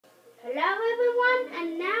Hello everyone,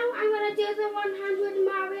 and now I'm going to do the 100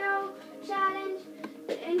 Mario challenge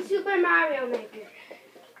in Super Mario Maker.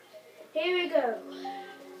 Here we go.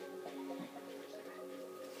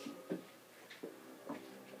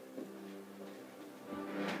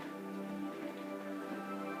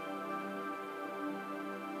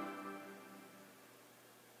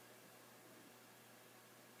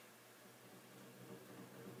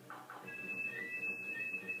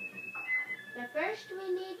 But first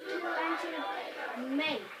we need to enter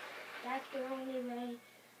make. That's the only way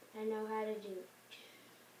I know how to do it.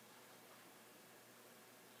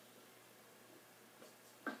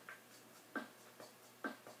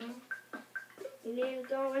 You need to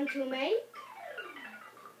go into make.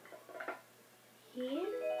 Here.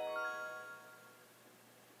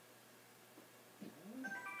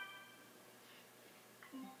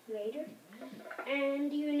 Later.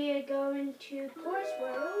 And you need to go into course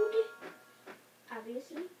world.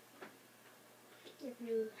 Obviously, if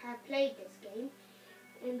you have played this game,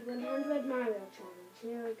 and 100 Mario challenge.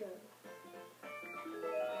 Here we go.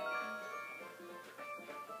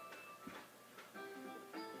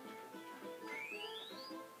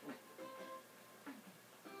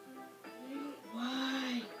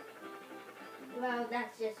 Why? Well,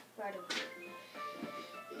 that's just part of it.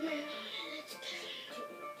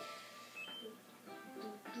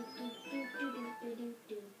 Let's get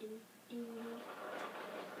into it.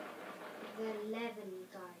 The 11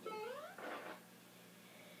 garden.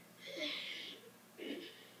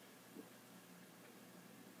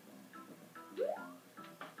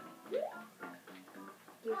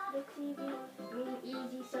 This looks easy. I mean,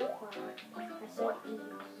 easy so far. I said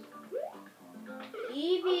easy.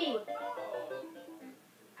 Easy!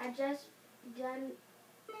 I just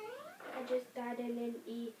got in an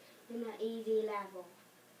easy level.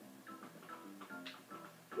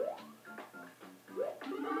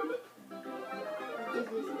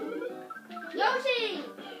 Yoshi!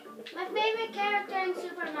 My favorite character in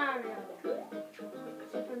Super Mario.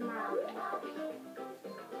 Super Mario.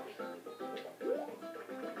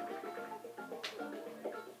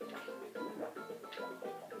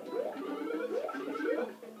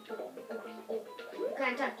 You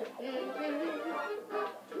can't touch it. You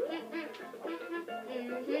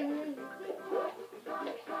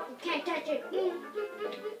can't touch it.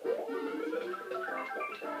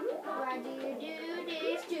 Why do you do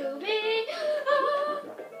this to me? Oh.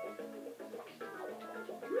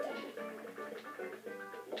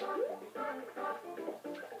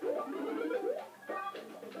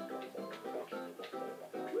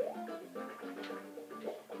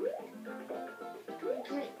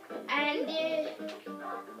 And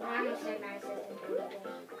I'm gonna say my assistant.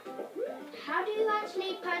 How do you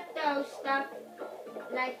actually put those stuff,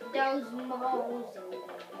 like those moles in there?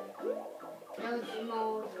 Those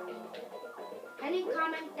moles in there. Can you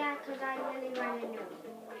comment that? Because I really want to know.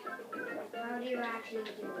 How do you actually do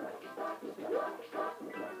it?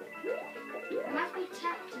 It must be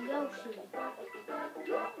tapped to Yoshi.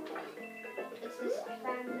 It's this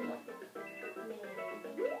family name.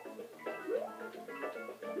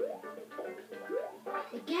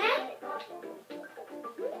 Again?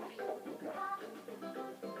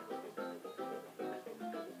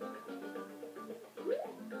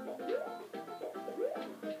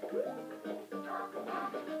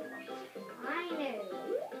 I know.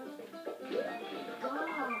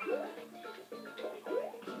 God.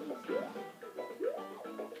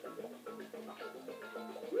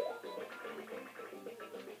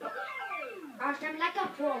 Awesome, like a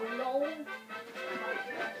pro, lol.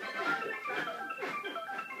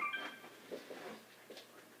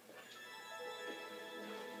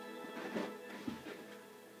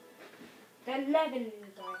 The 11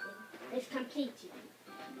 garden is completed.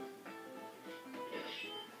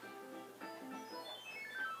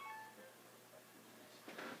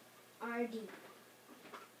 RD.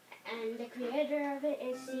 And the creator of it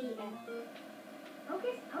is CM.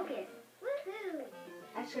 Hocus Pocus. Woohoo!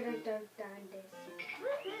 I should have done this.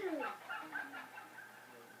 Woohoo!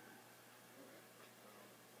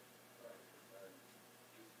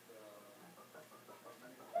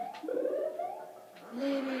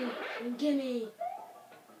 Lemmy, gimme.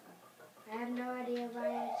 I have no idea why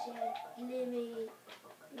I said Lemmy.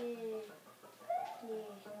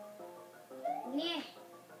 Yeah.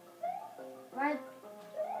 What?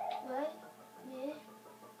 What? Yeah.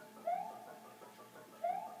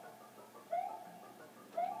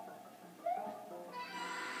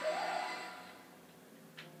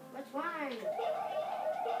 What's wrong?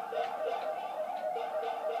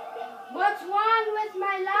 What's wrong with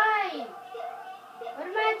my life? What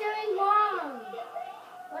am I doing wrong?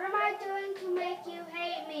 What am I doing to make you hate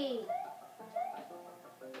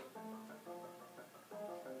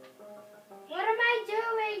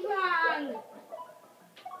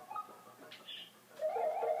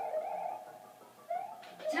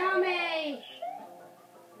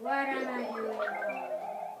What am I doing wrong?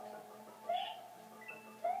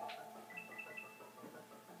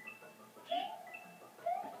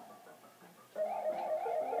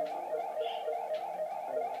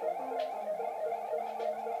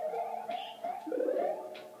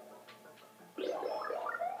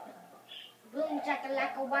 Boom,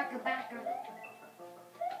 chakalaka, waka, baka.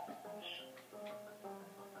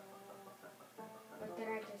 What did I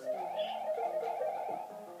just do?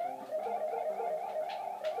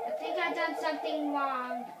 I think I done something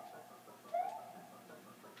wrong.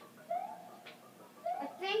 I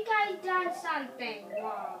think I done something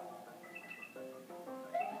wrong.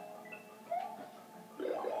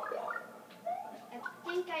 I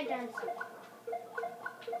think I done something.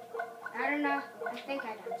 I don't know. I think I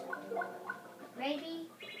done something wrong. Maybe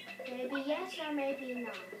yes or maybe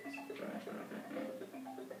not.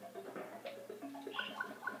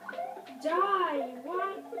 Die!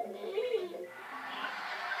 What?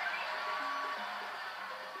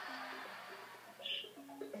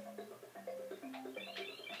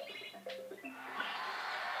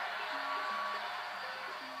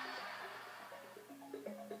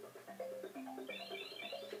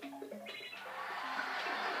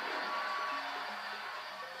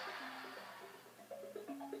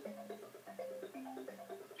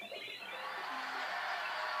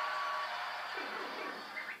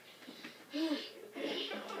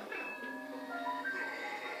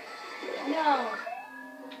 No.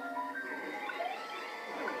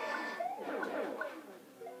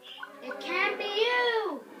 It can't be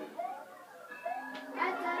you.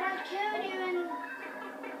 I thought I killed you and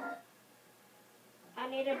I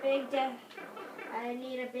need a big death. I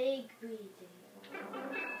need a big breathing.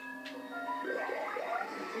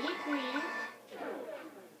 Deep breathe.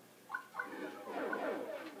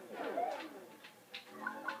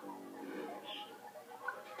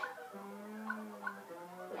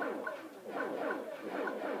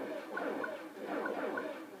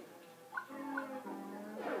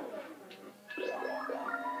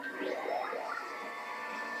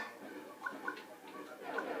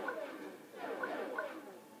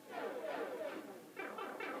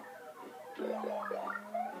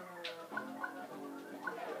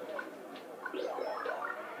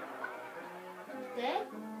 Dead?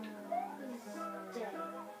 He's dead.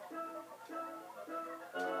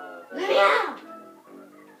 Let me out!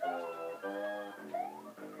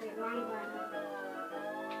 Wait, wrong button.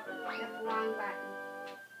 That's wrong button.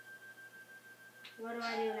 What do I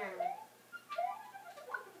do now?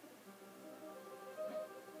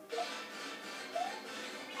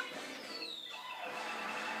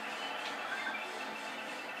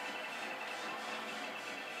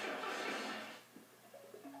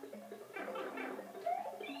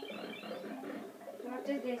 What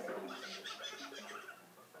does this mean?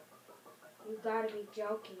 You gotta be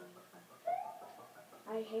joking.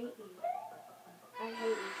 I hate you. I hate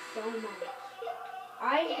you so much.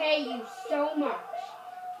 I hate you so much.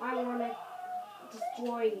 I wanna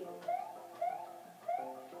destroy you.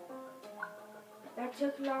 That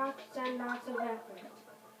took lots and lots of effort.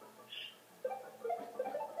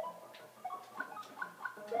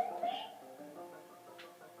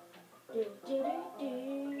 Do, do, do, do.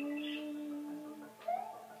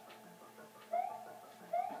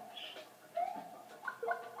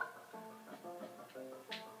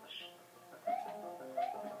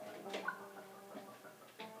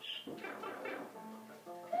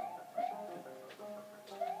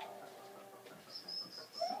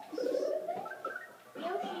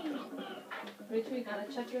 Rich, we gotta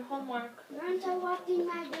check your homework. Learn to watching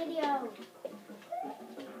my video.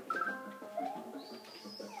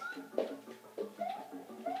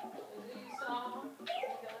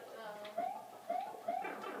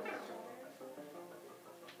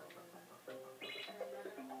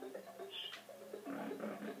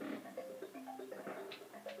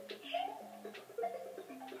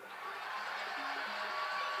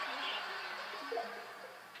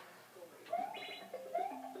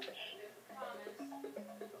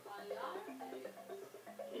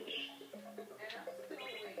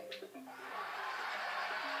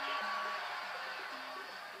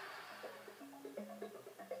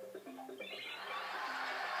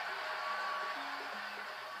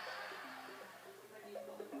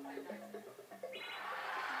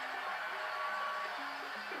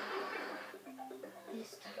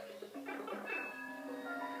 This time.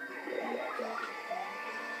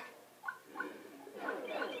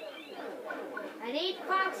 I need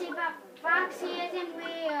Foxy, but Foxy isn't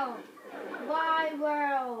real. Why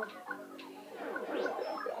world?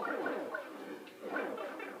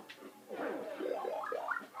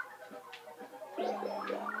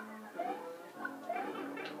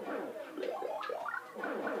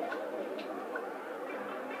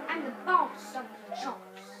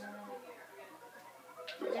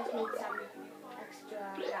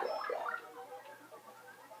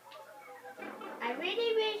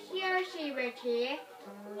 kick.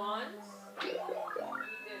 Once. You did it.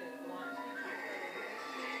 Once.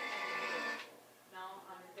 Now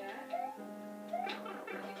under that.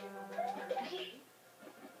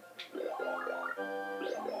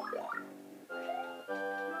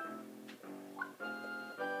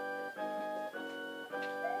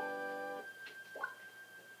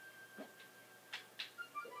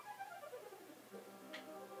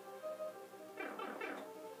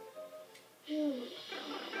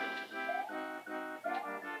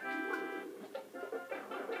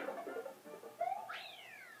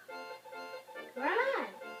 Run!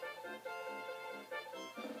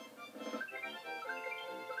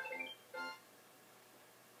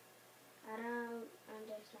 I don't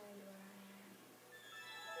understand where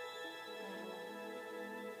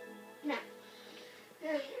I am. No.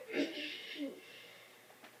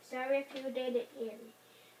 Sorry if you didn't hear me.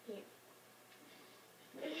 Here.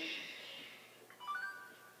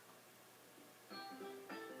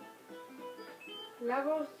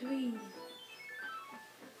 Level 3.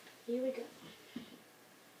 Here we go.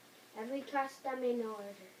 Every custom in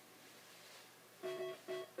order.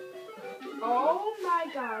 Oh my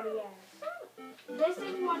god, yes. This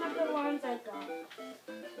is one of the ones I got.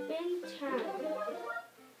 Spin turn.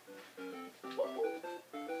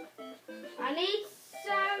 I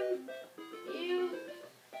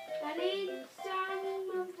need some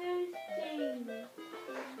of those things.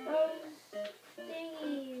 Those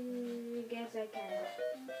thingies. I guess I can.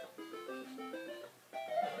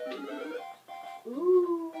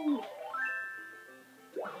 Ooh.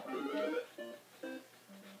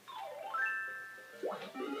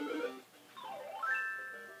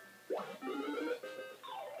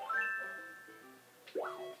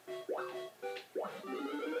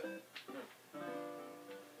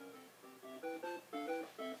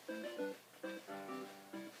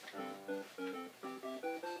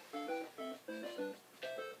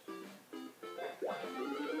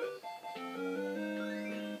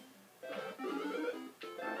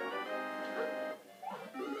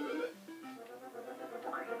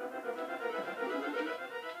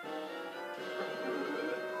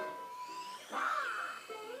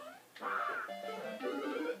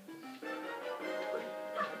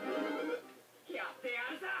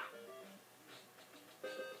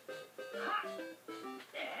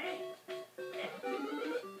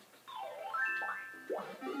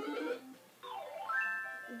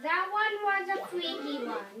 That one was a freaky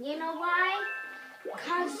one. You know why?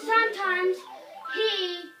 Because sometimes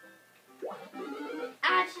he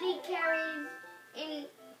actually carries an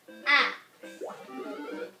axe.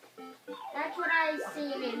 That's what I've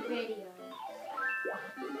seen in videos.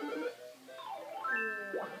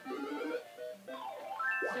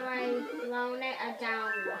 So I've thrown it a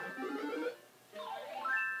down one.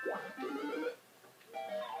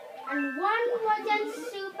 And one was in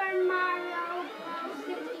Super Mario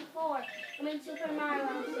 64. Super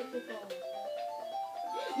Mario 64.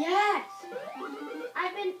 Yes!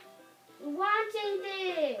 I've been wanting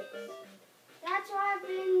this. That's why I've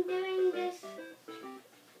been doing this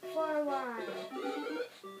for a while.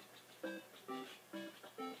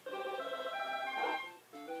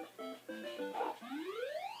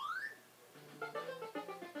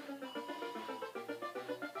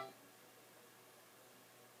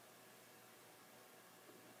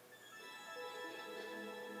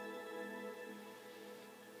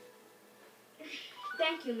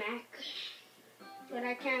 Thank you, Mac. But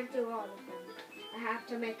I can't do all of them. I have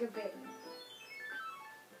to make a video.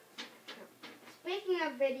 Speaking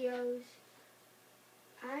of videos,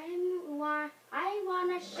 I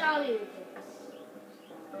want to show you this.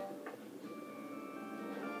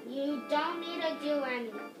 You don't need to do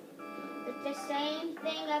anything. It's the same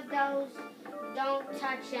thing of those don't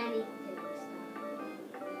touch anything stuff.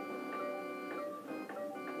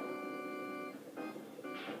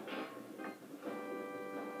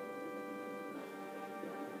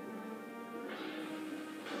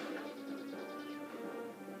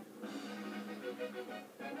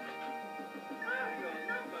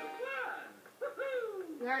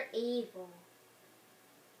 You're evil.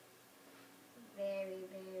 Very,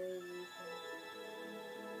 very evil.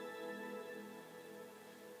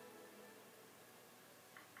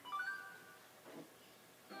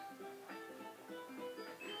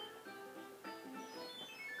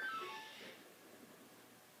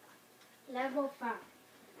 Level 5.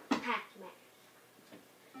 Pac-Man.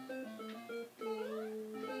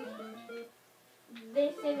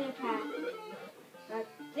 This isn't Pac-Man, but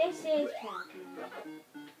this is Pac-Man.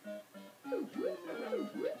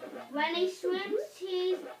 When he swims,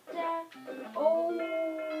 he's the old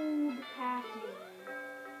Pac-Man.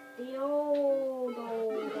 The old.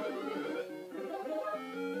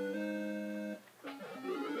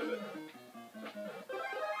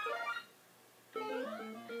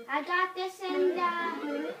 I got this in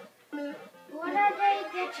the, what are they,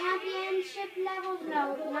 the championship levels?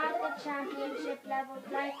 No, not the championship levels,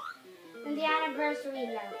 like in the anniversary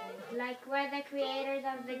levels, like where the creators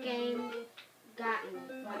of the game got me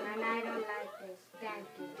from, and I don't like this. Thank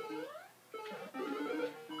you.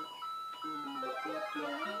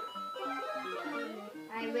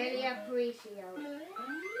 I really appreciate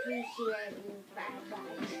you bad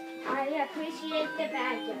guys. I appreciate the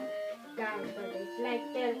bad guys for this.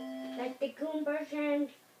 Like the Goombas and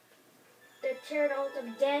the Turtles of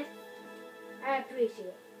Death. I appreciate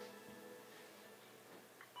it.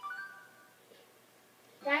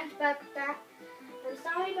 Thanks about that. I'm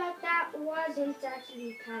sorry about that wasn't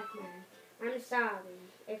actually Pac-Man. I'm sorry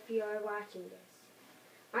if you're watching this.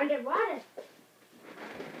 Underwater.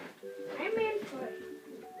 I'm in for it.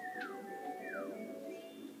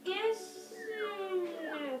 Guess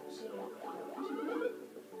let's see.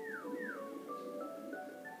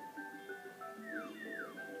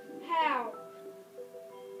 Help.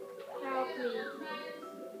 Help me.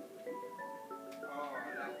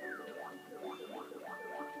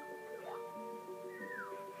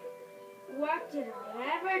 What did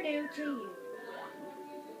I ever do to you?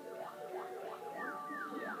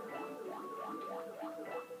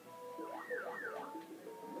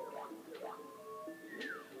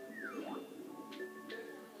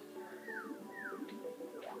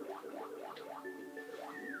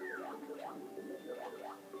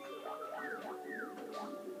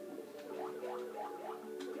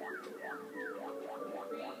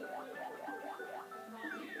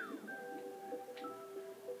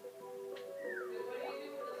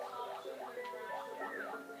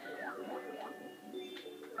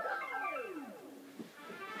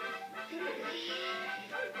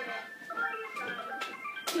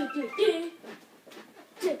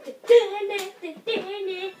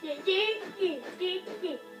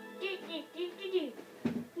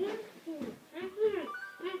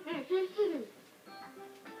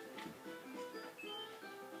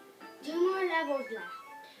 Two more levels left.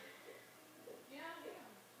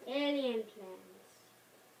 Alien plans.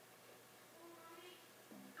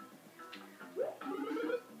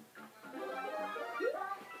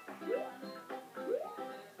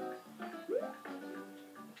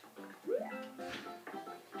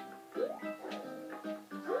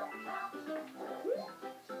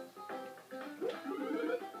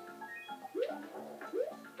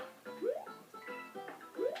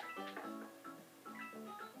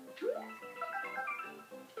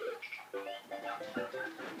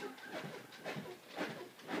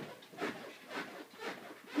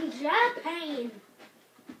 Japan.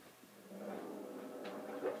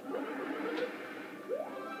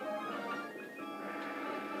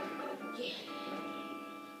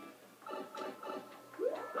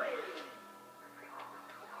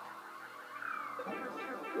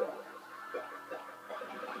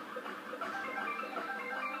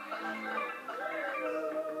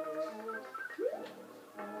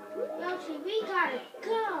 Yoshi, we gotta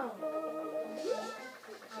go.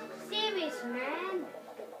 Serious, man.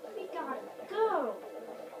 We gotta go.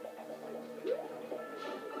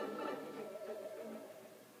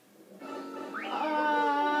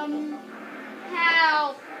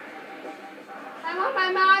 Help. I want my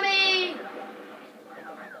mommy.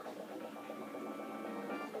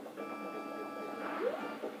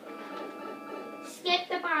 Skip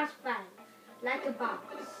the boss fight. Like a boss.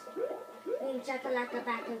 Boom shakalaka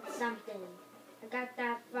back at something. I got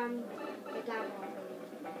that from the Gobble.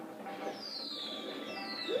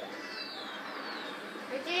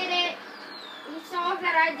 I did it. You saw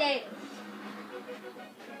that I did.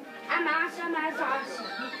 I'm awesome as awesome.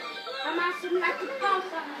 I'm awesome like a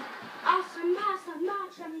possum. Awesome, awesome,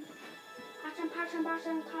 awesome. Awesome, awesome,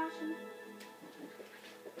 awesome, awesome.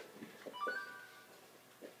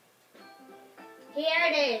 Here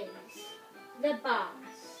it is. The boss.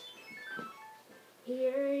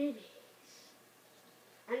 Here it is.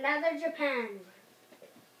 Another Japan.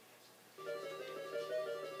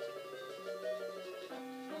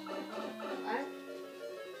 What?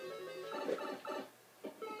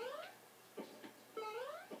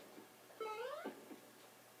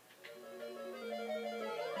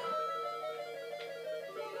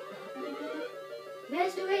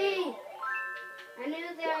 Mystery! I knew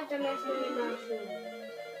there was a mystery mushroom.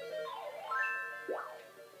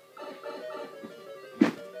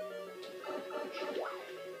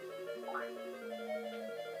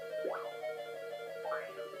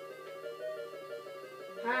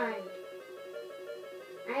 Hi.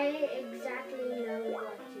 I exactly know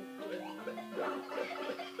what to do.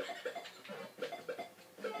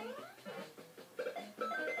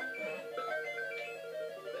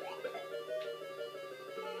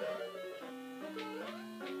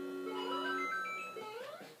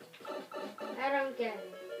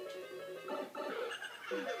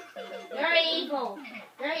 evil.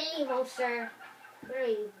 They're evil, sir. They're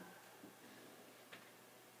evil.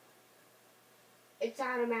 It's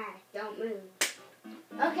automatic. Don't move.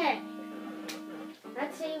 Okay.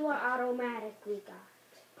 Let's see what automatic we got.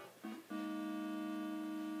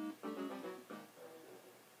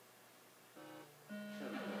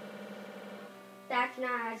 That's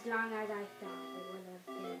not as long as I thought it would have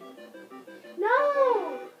been.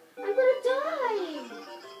 No! I'm gonna die!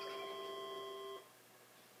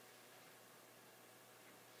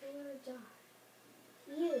 I'm gonna die.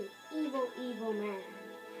 You, evil, evil man.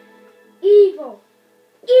 Evil!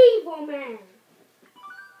 Evil man!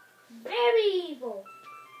 Very evil!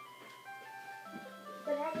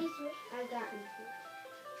 But at least I got him.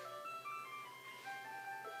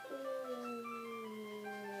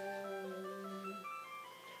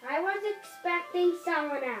 I was expecting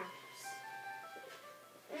someone else.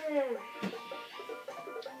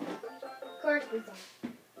 Of course we don't.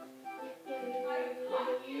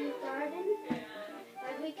 Garden.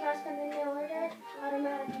 As we cast on the order,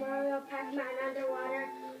 automatic Mario, Pac-Man, underwater,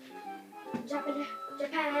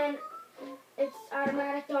 Japan. It's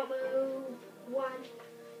automatic, don't move. 1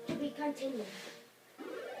 to be continued.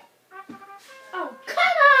 Oh,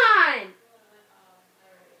 come on!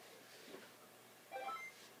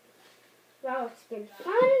 Well, it's been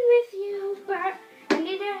fun with you, but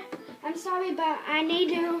I'm sorry, but I need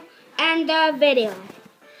to end the video.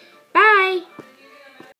 Bye!